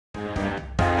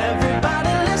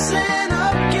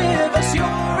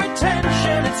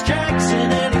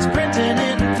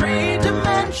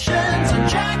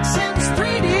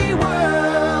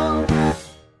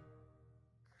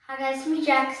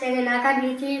Jackson, and I got a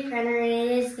new 3D printer, and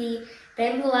it is the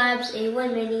Bambu Labs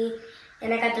A1 Mini,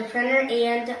 and I got the printer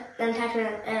and the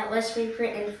attachment lets me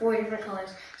print in 4 different colors.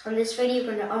 So in this video,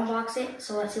 we're going to unbox it,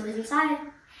 so let's see what's inside.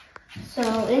 So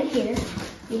in here,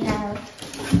 we have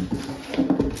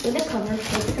the cover,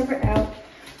 take the cover out.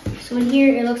 So in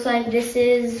here, it looks like this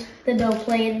is the build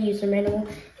plate and user manual,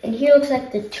 and here looks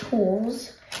like the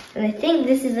tools. And I think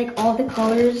this is like all the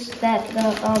colors that the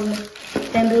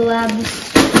Bambu Labs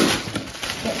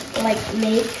like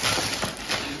makes.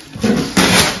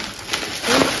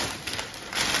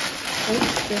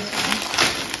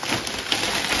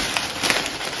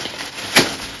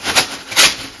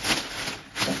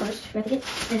 So first, we have to get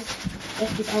this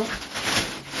piece out.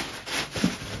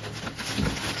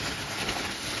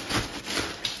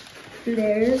 And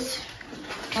there's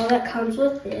all that comes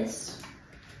with this.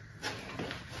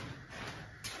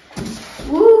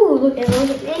 Ooh, look at all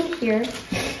the ink here.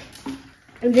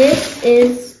 This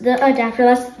is the adapter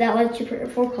that lets you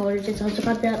print 4 colors. It's also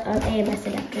got the AMS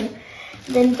adapter.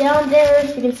 Then down there,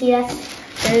 as you can see,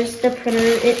 there's the printer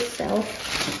itself.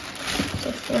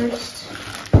 So first,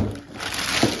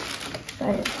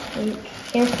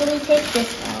 carefully take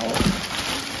this out.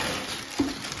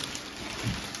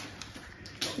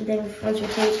 And then once we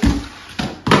take,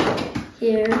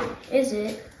 here is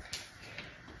it.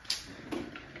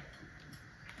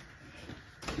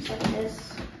 Like this,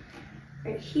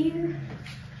 right here,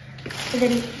 and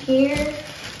then here,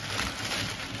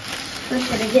 first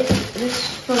gotta get this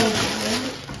phone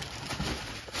out,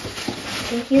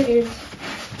 and here is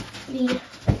the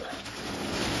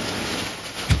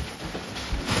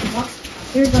box.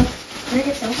 Here's the printer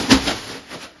itself.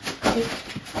 Take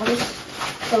all this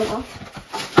phone off.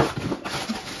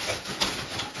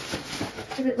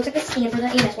 It looks like a scan for the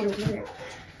AMS one over here.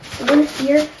 And then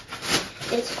here,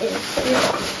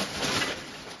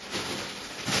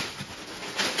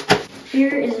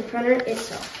 here is the printer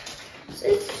itself. So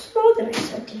it's smaller than I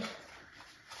expected.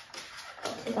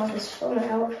 I'll take all this phone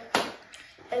out.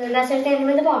 And then that's everything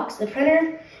in the box. The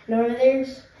printer, and over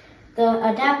there's the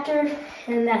adapter,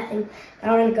 and that thing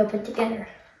that I'm gonna go put together.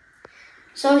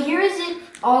 So here is it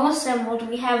all assembled.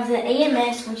 We have the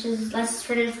AMS, which is lets us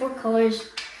print in 4 colors.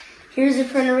 Here's the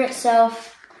printer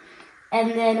itself.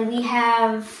 And then we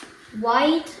have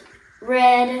white,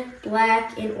 red,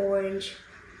 black, and orange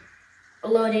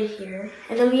loaded here.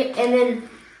 And then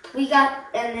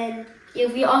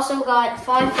we also got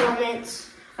 5 filaments.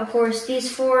 Of course, these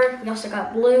 4. We also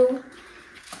got blue.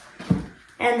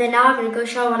 And then now I'm gonna go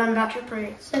show what I'm about to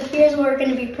print. So here's what we're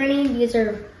gonna be printing. These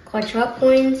are called Chop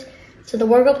coins. So the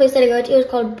workout place that I go to is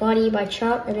called Body by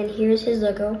Chop, and then here's his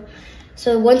logo.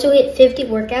 So once you hit 50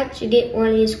 workouts, you get one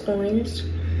of these coins.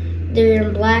 They're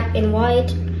in black and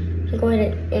white. So go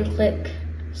ahead and click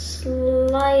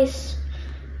slice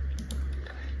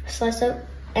up.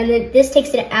 And then this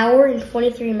takes an hour and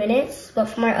 23 minutes, but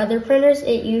for my other printers,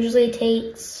 it usually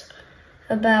takes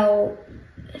about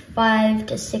 5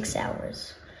 to 6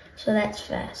 hours. So that's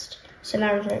fast. So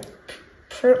now we're gonna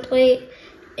print plate,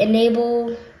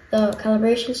 enable the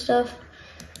calibration stuff,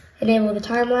 enable the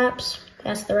time lapse.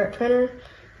 That's the right printer.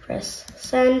 Press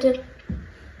send.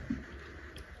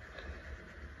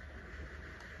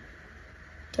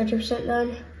 30%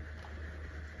 done.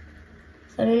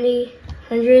 70,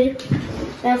 100.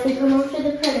 Now if we come over to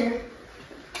the printer,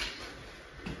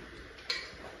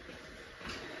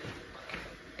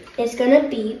 it's gonna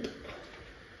beep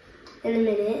in a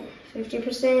minute.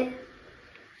 50%.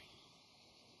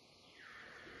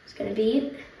 It's gonna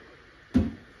beep.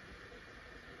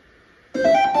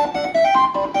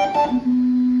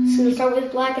 So we start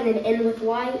with black and then end with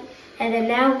white. And then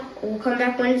now we'll come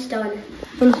back when it's done.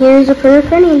 And here's the printer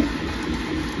printing.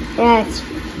 That's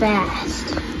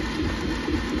fast.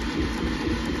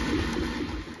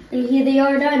 And here they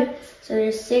are done. So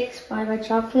there's 6 by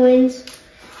Chop coins.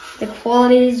 The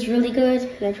quality is really good.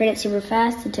 And I printed super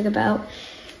fast. It took about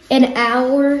an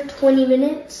hour, 20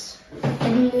 minutes.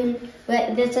 And then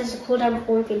this has to cool down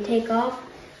before we can take off.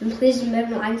 And please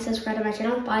remember to like and subscribe to my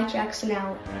channel. Bye, Jackson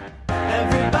out.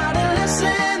 Everybody.